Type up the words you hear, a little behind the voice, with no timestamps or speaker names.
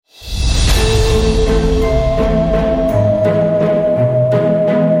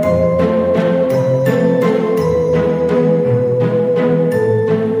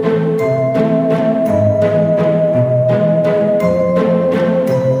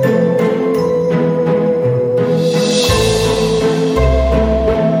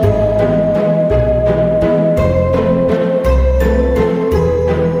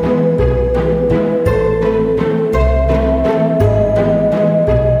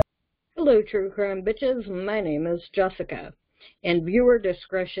Hello, True Crime Bitches. My name is Jessica, and viewer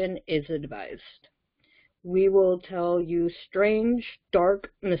discretion is advised. We will tell you strange,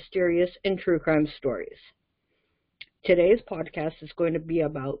 dark, mysterious, and true crime stories. Today's podcast is going to be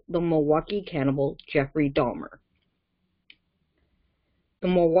about the Milwaukee cannibal Jeffrey Dahmer. The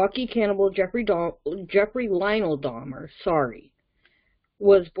Milwaukee cannibal Jeffrey Lionel Dahmer,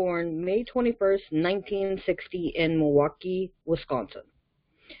 was born May 21st, 1960 in Milwaukee, Wisconsin,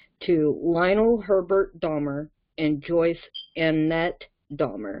 to Lionel Herbert Dahmer and Joyce Annette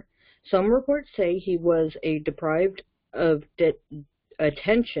Dahmer. Some reports say he was deprived of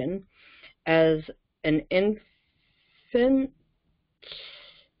attention as an infant.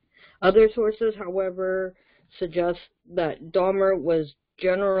 Other sources, however, suggest that Dahmer was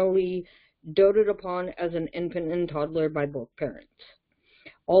generally doted upon as an infant and toddler by both parents.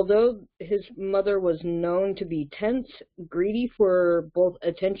 Although his mother was known to be tense, greedy for both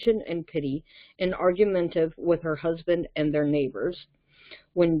attention and pity, and argumentative with her husband and their neighbors,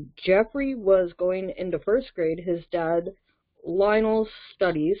 when Jeffrey was going into first grade, his dad, Lionel's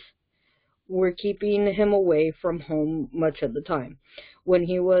studies were keeping him away from home much of the time. When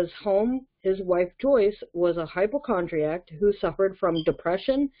he was home, his wife Joyce was a hypochondriac who suffered from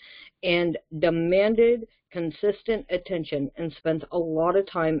depression and demanded consistent attention and spent a lot of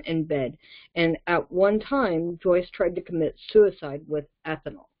time in bed. And at one time, Joyce tried to commit suicide with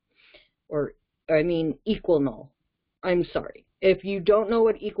Equinol. I'm sorry. If you don't know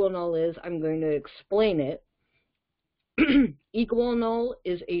what Equinol is, I'm going to explain it. Equinol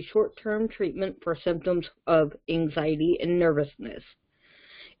is a short-term treatment for symptoms of anxiety and nervousness.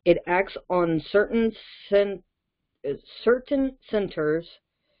 It acts on certain centers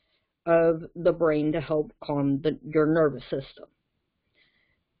of the brain to help calm your nervous system.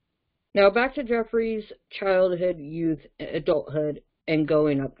 Now back to Jeffrey's childhood, youth, adulthood, and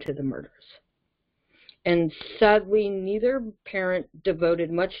going up to the murders. And sadly, neither parent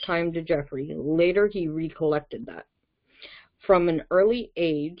devoted much time to Jeffrey. Later, he recollected that. From an early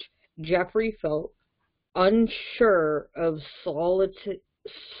age, Jeffrey felt unsure of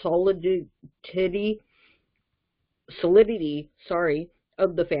solidity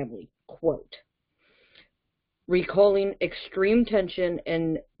of the family, quote, recalling extreme tension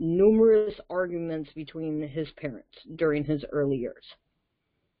and numerous arguments between his parents during his early years.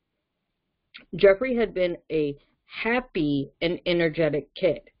 Jeffrey had been a happy and energetic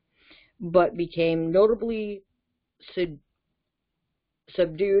kid, but became notably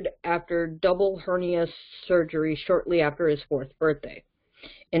subdued after double hernia surgery shortly after his 4th birthday.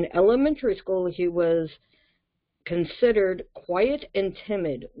 In elementary school, he was considered quiet and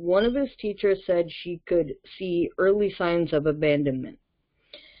timid. One of his teachers said she could see early signs of abandonment.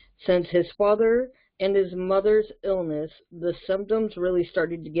 Since his father and his mother's illness, the symptoms really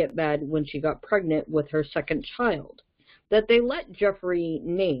started to get bad when she got pregnant with her 2nd child, that they let Jeffrey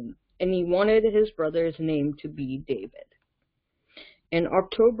name, and he wanted his brother's name to be David. In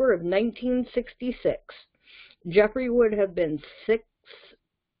October of 1966, Jeffrey would have been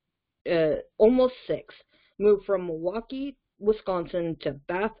almost 6, moved from Milwaukee, Wisconsin to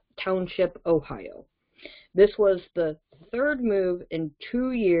Bath Township, Ohio. This was the 3rd move in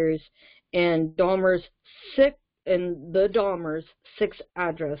 2 years, and the Dahmers' 6th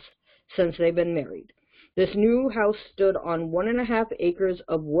address since they've been married. This new house stood on 1.5 acres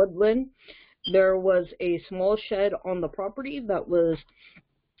of woodland. There was a small shed on the property that was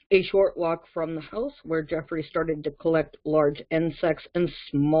a short walk from the house, where Jeffrey started to collect large insects and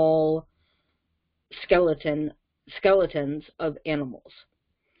small skeletons of animals,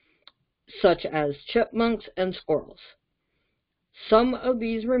 such as chipmunks and squirrels. Some of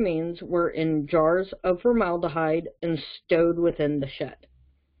these remains were in jars of formaldehyde and stowed within the shed.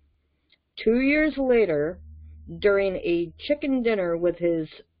 2 years later, during a chicken dinner with his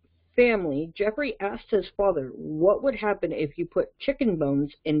family, Jeffrey asked his father what would happen if you put chicken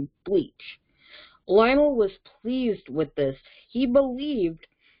bones in bleach. Lionel was pleased with this. He believed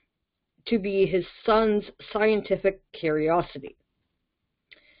to be his son's scientific curiosity.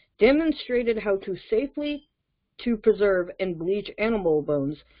 Demonstrated how to safely preserve and bleach animal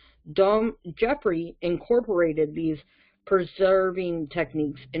bones, Jeffrey incorporated these preserving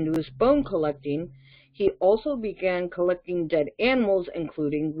techniques into his bone collecting. He also began collecting dead animals,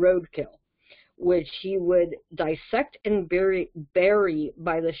 including roadkill, which he would dissect and bury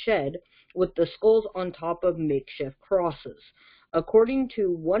by the shed with the skulls on top of makeshift crosses. According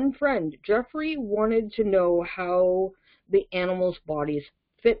to one friend, Jeffrey wanted to know how the animals' bodies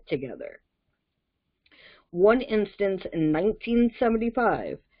fit together. One instance in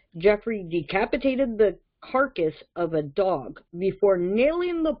 1975, Jeffrey decapitated the carcass of a dog before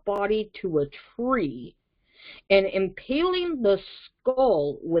nailing the body to a tree and impaling the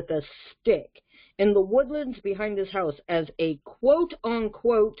skull with a stick in the woodlands behind his house as a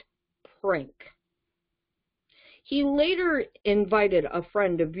quote-unquote prank. He later invited a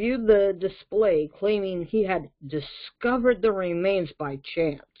friend to view the display, claiming he had discovered the remains by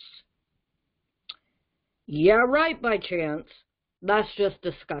chance. Yeah, right, by chance. That's just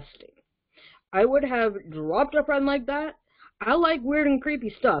disgusting. I would have dropped a friend like that. I like weird and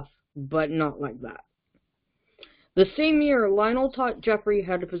creepy stuff, but not like that. The same year, Lionel taught Jeffrey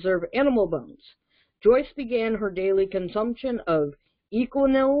how to preserve animal bones. Joyce began her daily consumption of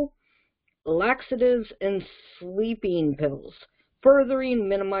Equinil, laxatives, and sleeping pills, furthering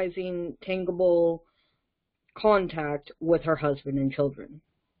minimizing tangible contact with her husband and children.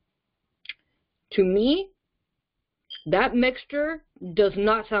 To me, that mixture does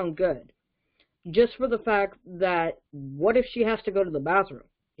not sound good. Just for the fact that, what if she has to go to the bathroom?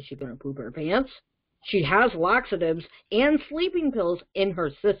 Is she going to poop her pants? She has laxatives and sleeping pills in her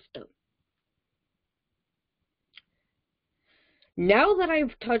system. Now that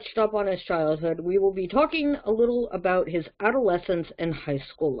I've touched up on his childhood, we will be talking a little about his adolescence and high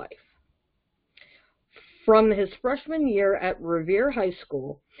school life. From his freshman year at Revere High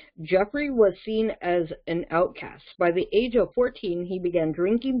School, Jeffrey was seen as an outcast. By the age of 14, he began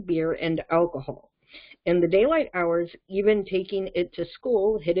drinking beer and alcohol. In the daylight hours, even taking it to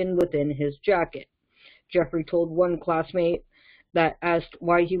school hidden within his jacket. Jeffrey told one classmate that asked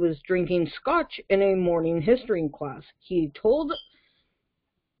why he was drinking scotch in a morning history class. He told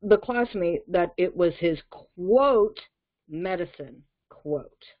the classmate that it was his, quote, medicine,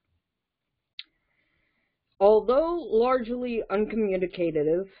 quote. Although largely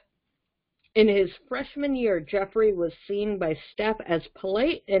uncommunicative, in his freshman year, Jeffrey was seen by staff as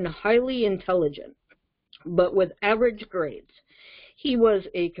polite and highly intelligent, but with average grades. He was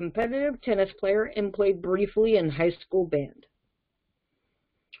a competitive tennis player and played briefly in high school band.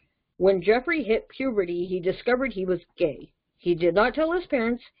 When Jeffrey hit puberty, he discovered he was gay. He did not tell his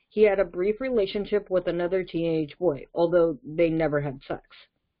parents. He had a brief relationship with another teenage boy, although they never had sex.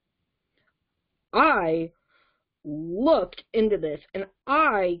 I looked into this, and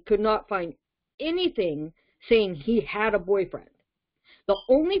I could not find anything saying he had a boyfriend. The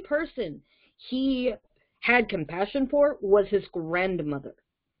only person he had compassion for was his grandmother.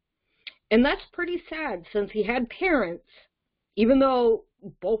 And that's pretty sad, since he had parents, even though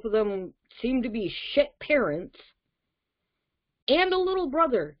both of them seemed to be shit parents, and a little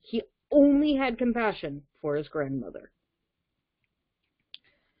brother. He only had compassion for his grandmother.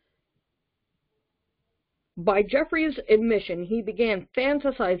 By Jeffrey's admission, he began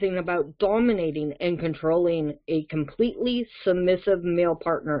fantasizing about dominating and controlling a completely submissive male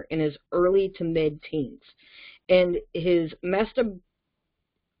partner in his early to mid-teens. And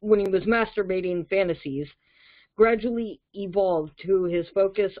when he was masturbating fantasies, gradually evolved to his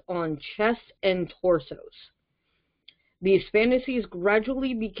focus on chests and torsos. These fantasies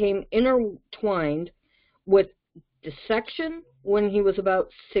gradually became intertwined with dissection when he was about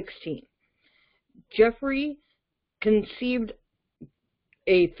 16. Jeffrey conceived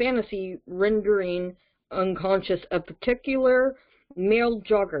a fantasy rendering unconscious a particular male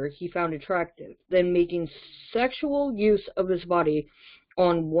jogger he found attractive, then making sexual use of his body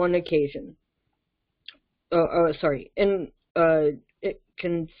on one occasion. It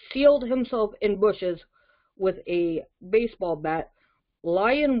concealed himself in bushes with a baseball bat,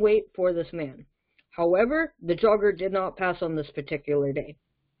 lie in wait for this man. However, the jogger did not pass on this particular day.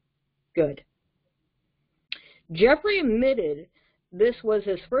 Good. Jeffrey admitted this was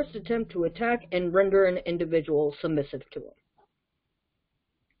his first attempt to attack and render an individual submissive to him.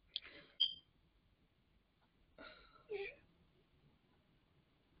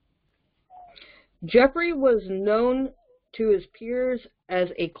 Jeffrey was known to his peers as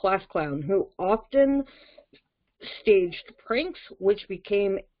a class clown who often staged pranks, which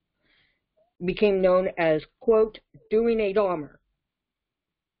became known as, quote, doing a dahmer,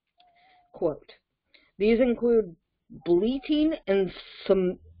 quote. These include bleating and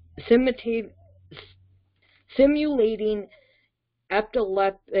simulating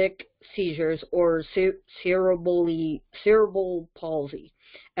epileptic seizures or cerebral palsy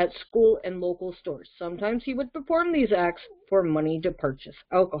at school and local stores. Sometimes he would perform these acts for money to purchase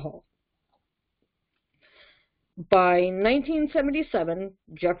alcohol. By 1977,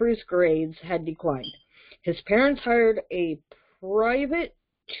 Jeffrey's grades had declined. His parents hired a private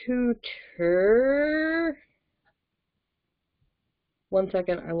tutor. One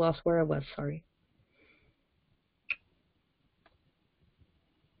second, I lost where I was, sorry.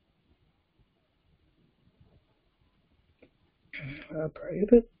 A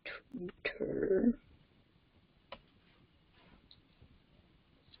private tutor.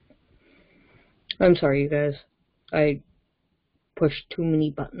 I'm sorry, you guys. I pushed too many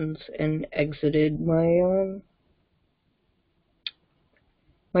buttons and exited my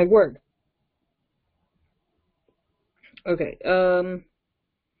my word. Okay.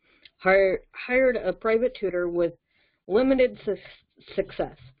 Hired a private tutor with limited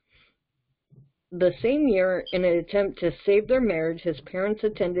success. The same year, in an attempt to save their marriage, his parents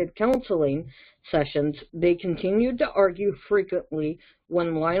attended counseling sessions. They continued to argue frequently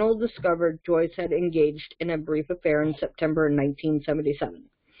when Lionel discovered Joyce had engaged in a brief affair in September 1977.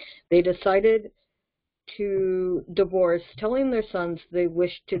 They decided to divorce, telling their sons they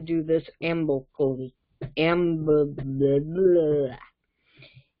wished to do this amicably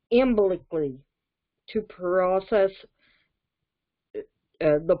to process.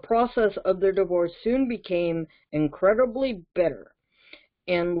 The process of their divorce soon became incredibly bitter,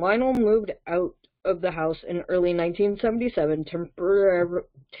 and Lionel moved out of the house in early 1977,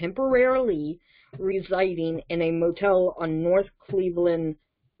 temporarily residing in a motel on North Cleveland,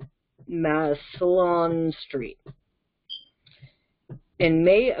 Massillon Street. In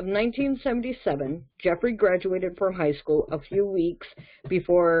May of 1977, Jeffrey graduated from high school. A few weeks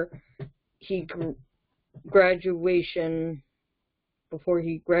before graduation,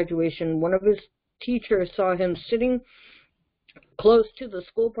 one of his teachers saw him sitting close to the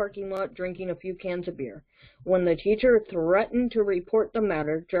school parking lot drinking a few cans of beer. When the teacher threatened to report the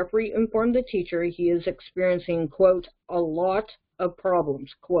matter, Jeffrey informed the teacher he is experiencing, quote, a lot of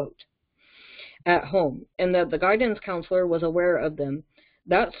problems, quote, at home, and that the guidance counselor was aware of them.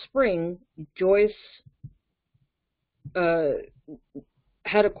 That spring, Joyce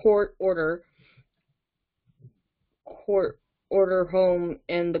had a court order home,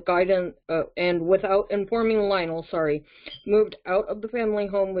 and the guidance and without informing Lionel, moved out of the family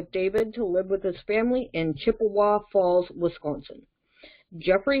home with David to live with his family in Chippewa Falls, Wisconsin.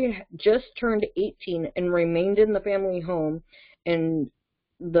 Jeffrey just turned 18 and remained in the family home, and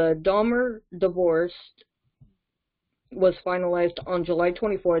the Dahmer divorce was finalized on July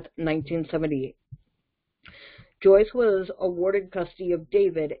 24th, 1978. Joyce was awarded custody of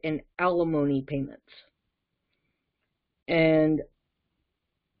David and alimony payments. And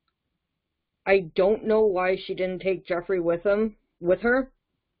I don't know why she didn't take Jeffrey with her,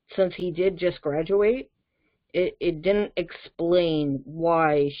 since he did just graduate. It didn't explain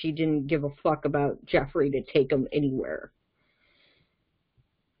why she didn't give a fuck about Jeffrey to take him anywhere.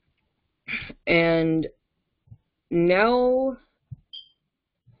 And now,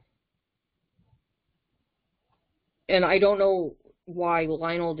 and I don't know why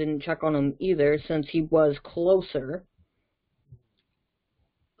Lionel didn't check on him either, since he was closer.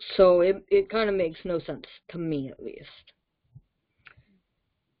 So it kind of makes no sense, to me at least.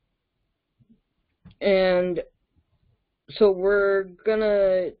 And so we're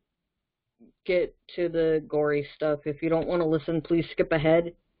gonna get to the gory stuff. If you don't want to listen, please skip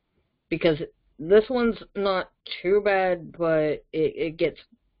ahead, because this one's not too bad, but it gets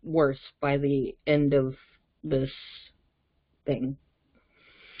worse by the end of this thing.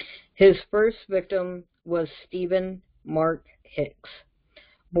 His first victim was Stephen Mark Hicks,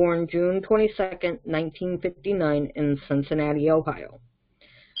 born June 22nd, 1959 in Cincinnati, Ohio.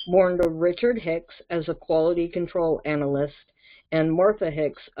 Born to Richard Hicks as a quality control analyst and Martha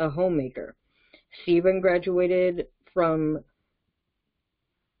Hicks, a homemaker. Stephen graduated from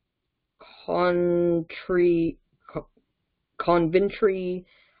Coventry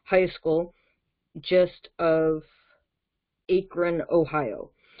High School, just of Akron, Ohio.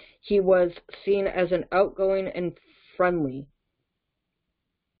 He was seen as outgoing and friendly.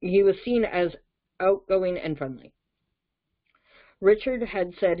 Richard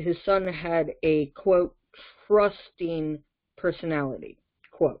had said his son had a, quote, trusting personality,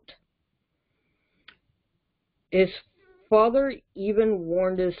 quote. His father even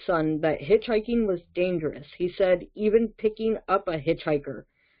warned his son that hitchhiking was dangerous. He said even picking up a hitchhiker.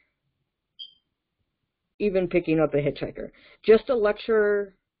 Just to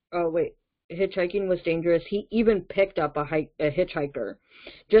lecture, hitchhiking was dangerous. He even picked up a hitchhiker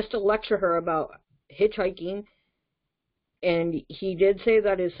just to lecture her about hitchhiking. And he did say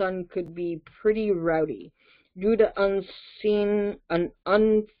that his son could be pretty rowdy. Due to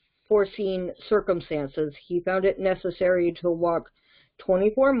unforeseen circumstances, he found it necessary to walk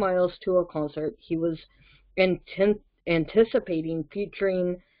 24 miles to a concert he was anticipating,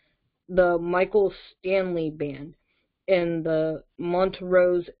 featuring the Michael Stanley Band in the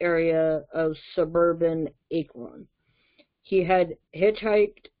Montrose area of suburban Akron. He had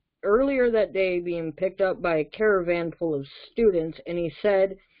hitchhiked earlier that day being picked up by a caravan full of students, and he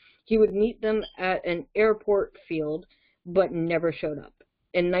said he would meet them at an airport field, but never showed up.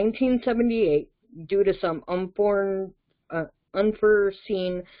 In 1978, due to some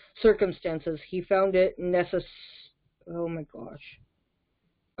unforeseen circumstances, he found it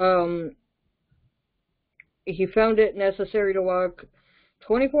he found it necessary to walk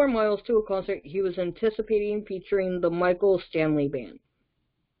 24 miles to a concert he was anticipating featuring the Michael Stanley Band.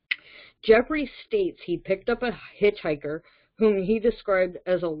 Jeffrey states he picked up a hitchhiker whom he described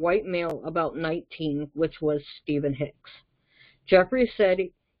as a white male about 19, which was Stephen Hicks. Jeffrey said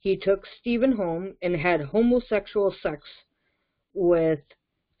he took Stephen home and had homosexual sex with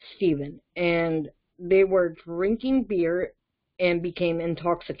Stephen, and they were drinking beer and became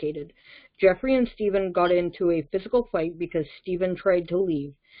intoxicated. Jeffrey and Stephen got into a physical fight because Stephen tried to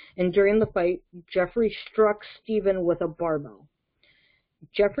leave, and during the fight, Jeffrey struck Stephen with a barbell.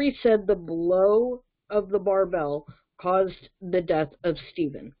 Jeffrey said the blow of the barbell caused the death of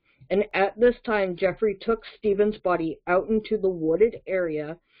Stephen, and at this time, Jeffrey took Stephen's body out into the wooded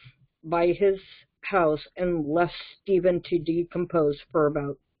area by his house and left Stephen to decompose for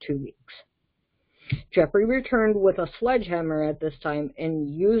about 2 weeks. Jeffrey returned with a sledgehammer at this time and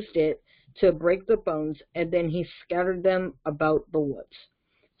used it to break the bones, and then he scattered them about the woods.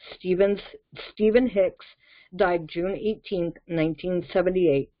 Stephen Hicks died June 18,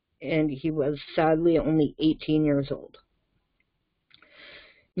 1978, and he was sadly only 18 years old.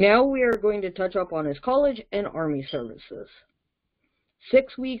 Now we are going to touch up on his college and army services.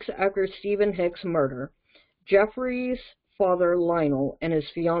 6 weeks after Stephen Hicks' murder, Jeffrey's father Lionel and his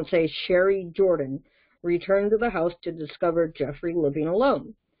fiancée Sherry Jordan returned to the house to discover Jeffrey living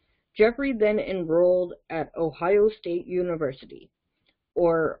alone. Jeffrey then enrolled at Ohio State University,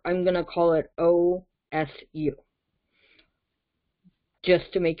 or I'm going to call it OSU,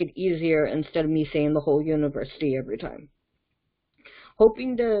 just to make it easier instead of me saying the whole university every time.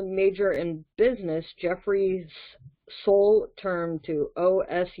 Hoping to major in business, Jeffrey's sole term to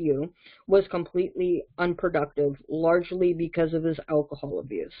OSU was completely unproductive, largely because of his alcohol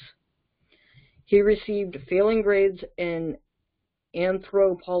abuse. He received failing grades in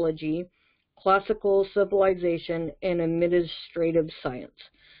anthropology, classical civilization, and administrative science.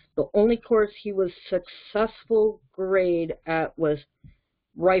 The only course he was successful grade at was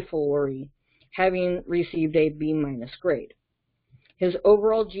riflery, having received a B- grade. His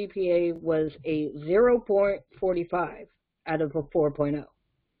overall GPA was a 0.45 out of a 4.0.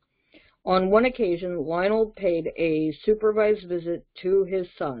 On one occasion, Lionel paid a supervised visit to his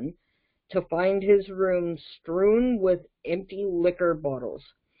son to find his room strewn with empty liquor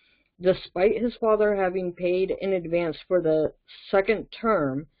bottles. Despite his father having paid in advance for the second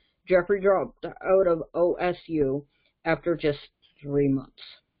term, Jeffrey dropped out of OSU after just 3 months.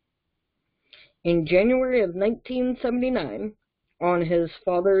 In January of 1979, on his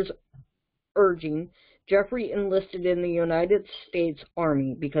father's urging, Jeffrey enlisted in the United States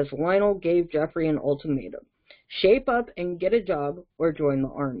Army because Lionel gave Jeffrey an ultimatum: shape up and get a job or join the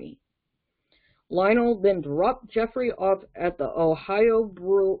Army. Lionel then dropped Jeffrey off at the Ohio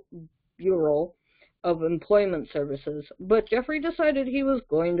Bureau of Employment Services, but Jeffrey decided he was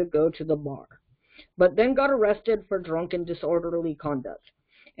going to go to the bar, but then got arrested for drunk and disorderly conduct.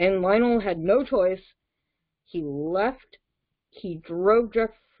 And Lionel had no choice. He drove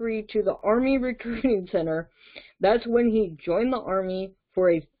Jeffrey to the Army Recruiting Center. That's when he joined the Army for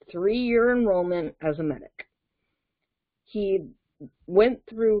a 3-year enrollment as a medic. He went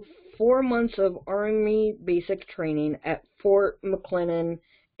through 4 months of Army basic training at Fort McClellan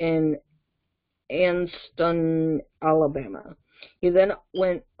in Anniston, Alabama. He then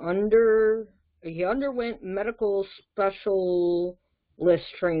underwent medical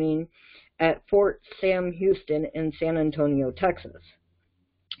specialist training at Fort Sam Houston in San Antonio, Texas.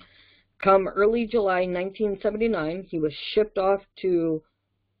 Come early July 1979, he was shipped off to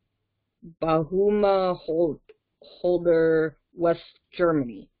Baumholder, West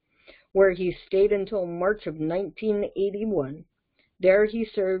Germany, where he stayed until March of 1981. There he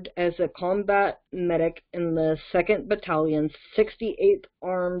served as a combat medic in the 2nd Battalion, 68th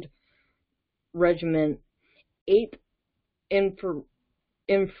Armed Regiment, 8th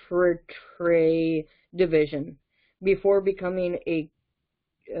Infantry Division, before becoming a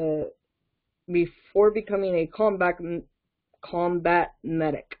combat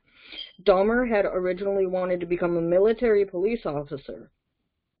medic. Dahmer had originally wanted to become a military police officer.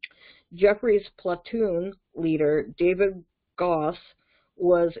 Jeffrey's platoon leader, David Goss,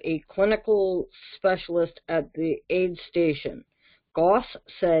 was a clinical specialist at the aid station. Goss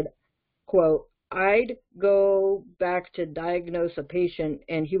said, quote, I'd go back to diagnose a patient,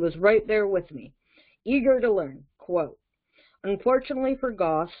 and he was right there with me, eager to learn. Quote, unfortunately for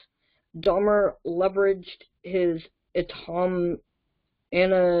Goss, Dahmer leveraged his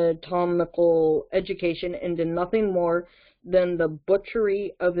anatomical education and did nothing more than the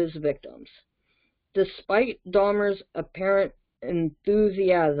butchery of his victims. Despite Dahmer's apparent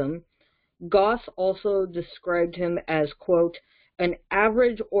enthusiasm, Goss also described him as, quote, an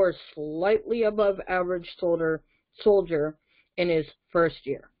average or slightly above average soldier in his first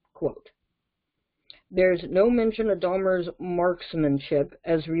year, quote. There's no mention of Dahmer's marksmanship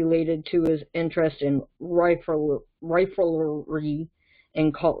as related to his interest in riflery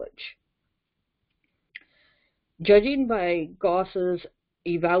in college. Judging by Goss's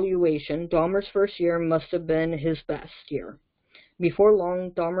evaluation, Dahmer's first year must have been his best year. Before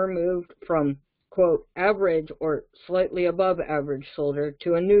long, Dahmer moved from, quote, average or slightly above average soldier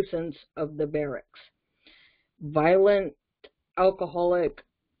to a nuisance of the barracks. Violent, alcoholic,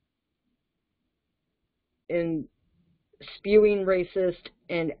 and spewing racist,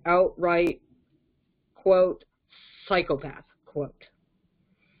 and outright, quote, psychopath, quote,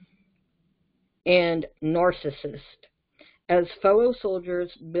 and narcissist. As fellow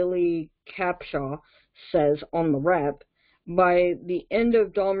soldiers Billy Capshaw says on the Rep, by the end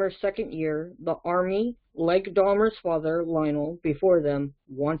of Dahmer's second year, the Army, like Dahmer's father, Lionel, before them,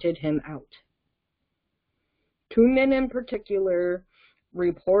 wanted him out. Two men in particular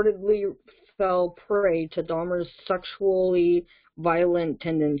reportedly fell prey to Dahmer's sexually violent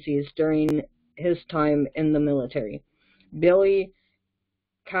tendencies during his time in the military. Billy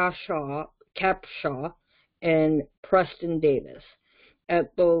Capshaw and Preston Davis.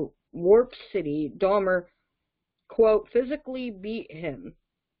 At the Warp City, Dahmer, quote, physically beat him,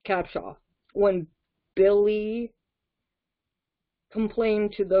 Capshaw, when Billy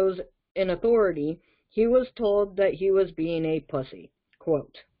complained to those in authority. He was told that he was being a pussy,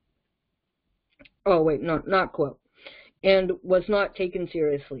 quote. Oh, wait, not quote. And was not taken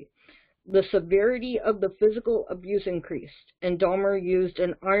seriously. The severity of the physical abuse increased, and Dahmer used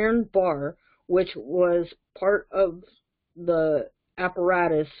an iron bar, which was part of the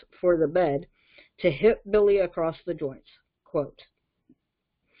apparatus for the bed, to hit Billy across the joints, quote.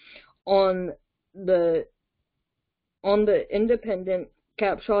 On the Independent,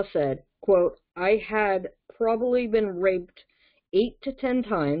 Capshaw said, quote, I had probably been raped 8 to 10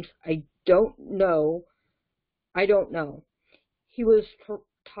 times. I don't know. He was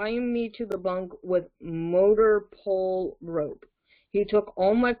tying me to the bunk with motor pole rope. He took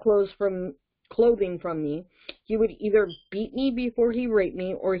all my clothing from me. He would either beat me before he raped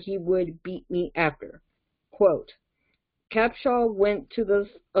me, or he would beat me after. Quote, Capshaw went to the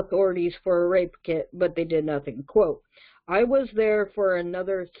authorities for a rape kit, but they did nothing. Quote, I was there for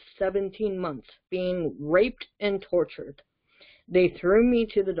another 17 months, being raped and tortured. They threw me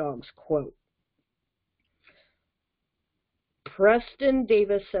to the dogs, quote. Preston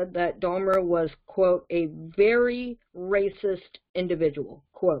Davis said that Dahmer was, quote, a very racist individual,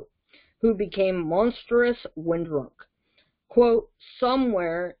 quote, who became monstrous when drunk. Quote,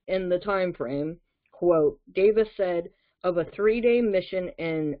 somewhere in the time frame, quote, Davis said of a 3-day mission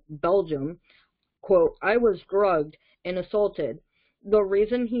in Belgium, quote, I was drugged and assaulted. The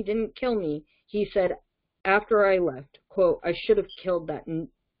reason he didn't kill me, he said after I left, quote, I should have killed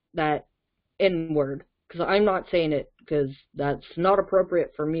that N-word, because I'm not saying it because that's not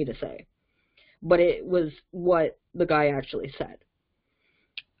appropriate for me to say, but it was what the guy actually said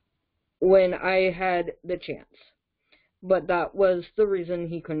when I had the chance. But that was the reason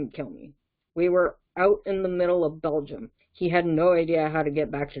he couldn't kill me. We were out in the middle of Belgium. He had no idea how to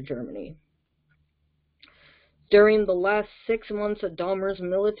get back to Germany. During the last 6 months of Dahmer's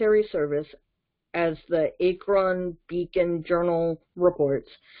military service, as the Akron Beacon Journal reports,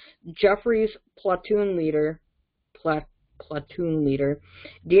 Jeffrey's platoon leader,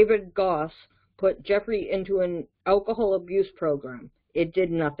 David Goss, put Jeffrey into an alcohol abuse program. It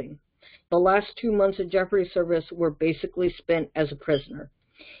did nothing. The last 2 months of Jeffrey's service were basically spent as a prisoner.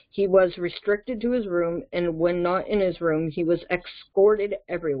 He was restricted to his room, and when not in his room, he was escorted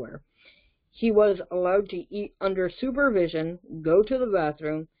everywhere. He was allowed to eat under supervision, go to the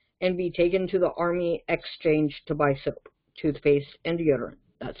bathroom, and be taken to the Army exchange to buy soap, toothpaste, and deodorant.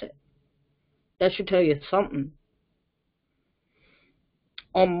 That's it. That should tell you something.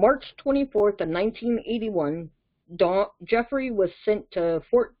 On March 24th of 1981, Jeffrey was sent to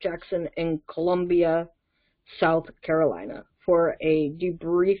Fort Jackson in Columbia, South Carolina, for a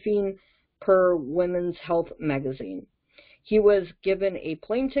debriefing per Women's Health magazine. He was given a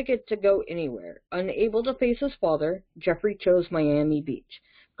plane ticket to go anywhere. Unable to face his father, Jeffrey chose Miami Beach.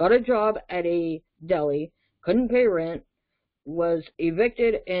 got a job at a deli, couldn't pay rent, was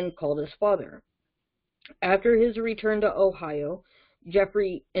evicted, and called his father. After his return to Ohio,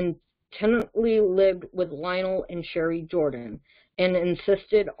 Jeffrey intently lived with Lionel and Sherry Jordan and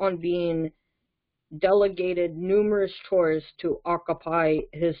insisted on being delegated numerous chores to occupy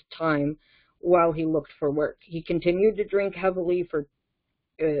his time while he looked for work. He continued to drink heavily,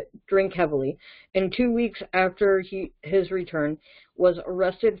 and 2 weeks after his return, was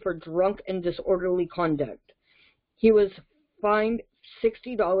arrested for drunk and disorderly conduct. He was fined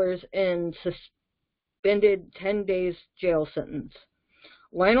 $60 and suspended 10 days jail sentence.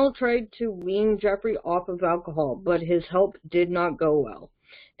 Lionel tried to wean Jeffrey off of alcohol, but his help did not go well.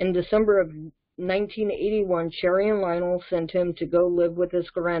 In December of 1981, Sherry and Lionel sent him to go live with his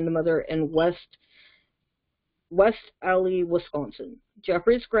grandmother in West Allis, Wisconsin.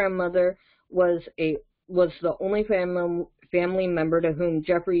 Jeffrey's grandmother was the only family member to whom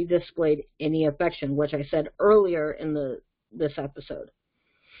Jeffrey displayed any affection, which I said earlier in this episode.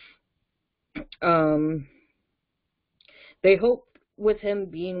 They hoped with him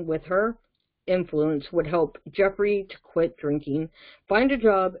being with her influence would help Jeffrey to quit drinking, find a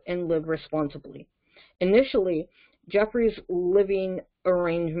job, and live responsibly. Initially, Jeffrey's living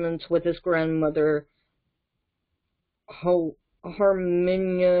arrangements with his grandmother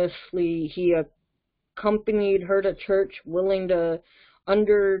harmoniously. He accompanied her to church, willing to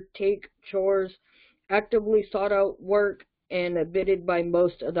undertake chores, actively sought out work, and abided by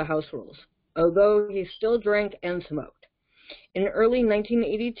most of the house rules, although he still drank and smoked. In early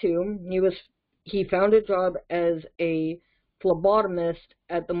 1982, he found a job as a phlebotomist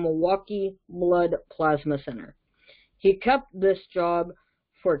at the Milwaukee Blood Plasma Center. He kept this job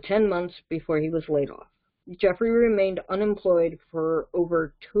for 10 months before he was laid off. Jeffrey remained unemployed for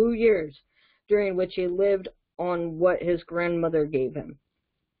over 2 years, during which he lived on what his grandmother gave him.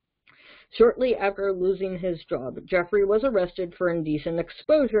 Shortly after losing his job, Jeffrey was arrested for indecent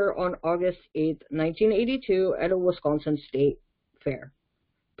exposure on August 8, 1982, at a Wisconsin State Fair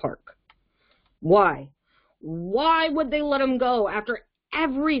park. Why? Why would they let him go after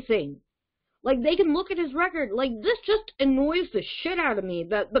everything? Like, they can look at his record. Like, this just annoys the shit out of me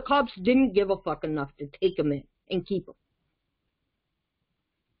that the cops didn't give a fuck enough to take him in and keep him.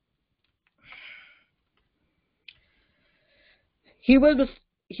 He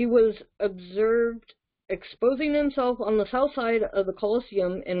was observed exposing himself on the south side of the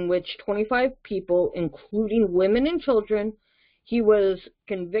Coliseum, in which 25 people, including women and children. He was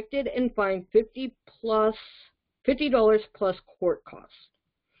convicted and fined $50 plus court costs.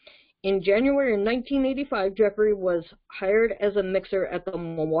 In January of 1985, Jeffrey was hired as a mixer at the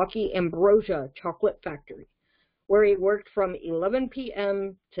Milwaukee Ambrosia Chocolate Factory, where he worked from 11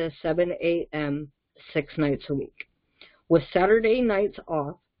 p.m. to 7 a.m. 6 nights a week, with Saturday nights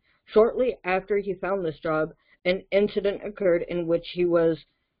off. Shortly after he found this job, an incident occurred in which he was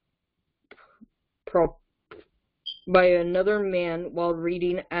by another man while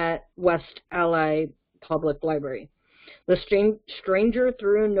reading at West Allis Public Library. The stranger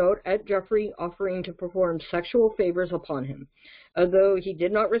threw a note at Jeffrey offering to perform sexual favors upon him. Although he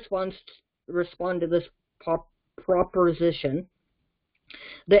did not respond to this proposition,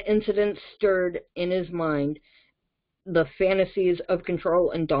 the incident stirred in his mind the fantasies of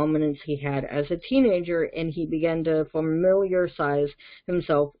control and dominance he had as a teenager, and he began to familiarize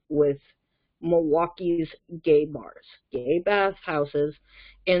himself with Milwaukee's gay bars, gay bathhouses,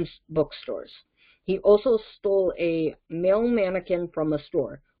 and bookstores. He also stole a male mannequin from a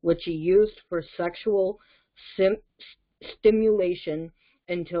store, which he used for sexual stimulation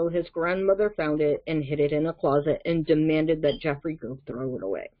until his grandmother found it and hid it in a closet and demanded that Jeffrey go throw it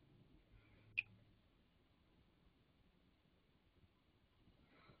away.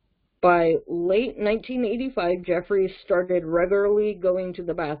 By late 1985, Jeffrey started regularly going to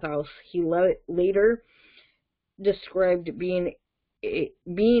the bathhouse. He later described being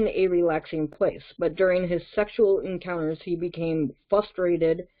a relaxing place, but during his sexual encounters, he became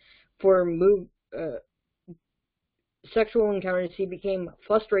frustrated for moving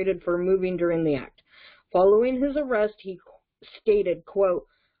during the act. Following his arrest, he stated, quote,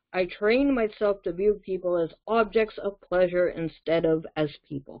 "I trained myself to view people as objects of pleasure instead of as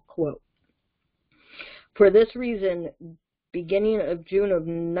people," quote. For this reason, beginning of June of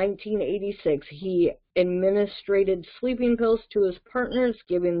 1986, he administered sleeping pills to his partners,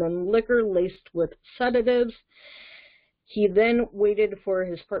 giving them liquor laced with sedatives. He then waited for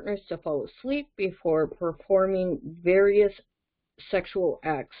his partners to fall asleep before performing various sexual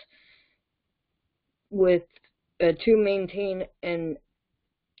acts to maintain an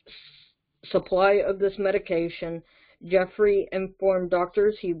supply of this medication. Jeffrey informed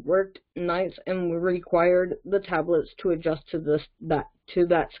doctors he worked nights and required the tablets to adjust to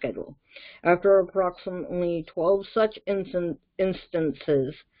that schedule. After approximately 12 such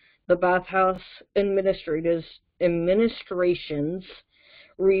instances, the bathhouse administrations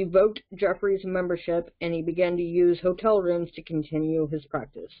revoked Jeffrey's membership, and he began to use hotel rooms to continue his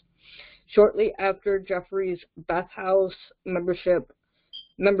practice. Shortly after Jeffrey's bathhouse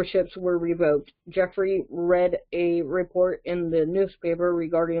memberships were revoked, Jeffrey read a report in the newspaper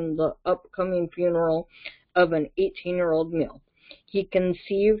regarding the upcoming funeral of an 18-year-old male. He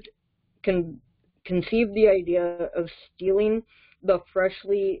conceived the idea of stealing the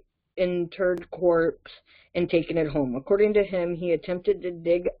freshly interred corpse and taking it home. According to him, he attempted to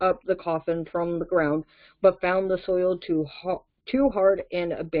dig up the coffin from the ground, but found the soil too hard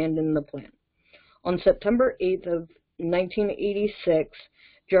and abandoned the plan. On September 8th of 1986,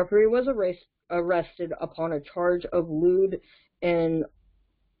 Jeffrey was arrested upon a charge of lewd and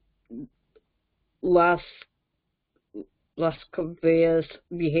lascivious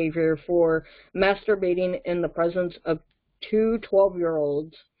behavior for masturbating in the presence of two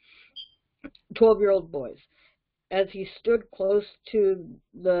 12-year-old boys. As he stood close to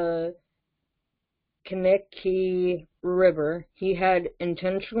the Kankakee River, he had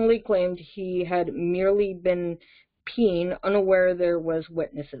intentionally claimed he had merely been peeing, unaware there was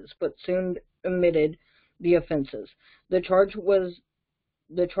witnesses, but soon admitted the offenses. The charge was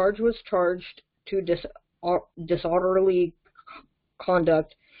charged to disorderly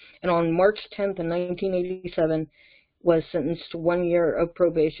conduct, and on March 10th, 1987, was sentenced to 1 year of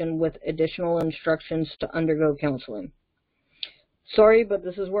probation with additional instructions to undergo counseling. Sorry, but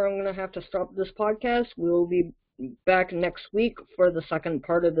this is where I'm going to have to stop this podcast. We will be back next week for the second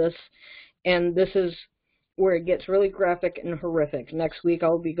part of this, and this is where it gets really graphic and horrific. Next week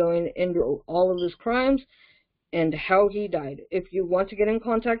I'll be going into all of his crimes and how he died. If you want to get in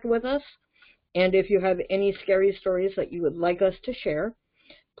contact with us, and if you have any scary stories that you would like us to share,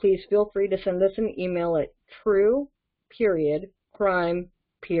 please feel free to send us an email at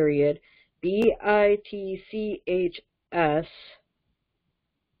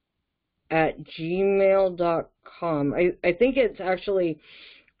I think it's actually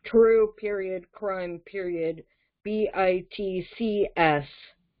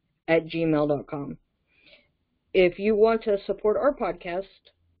true.crime.bitcs@gmail.com. If you want to support our podcast,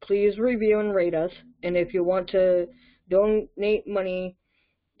 please review and rate us. And if you want to donate money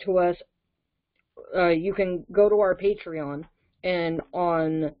to us, you can go to our Patreon. And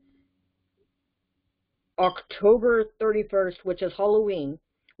on October 31st, which is Halloween,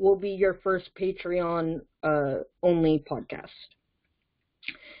 will be your first Patreon only podcast.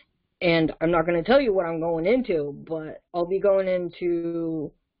 And I'm not going to tell you what I'm going into, but I'll be going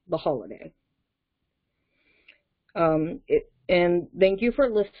into the holiday. And thank you for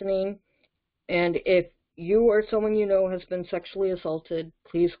listening. And if you or someone you know has been sexually assaulted,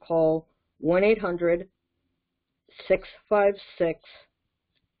 please call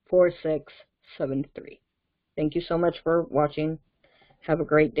 1-800-656-4673. Thank you so much for watching. Have a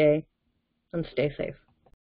great day and stay safe.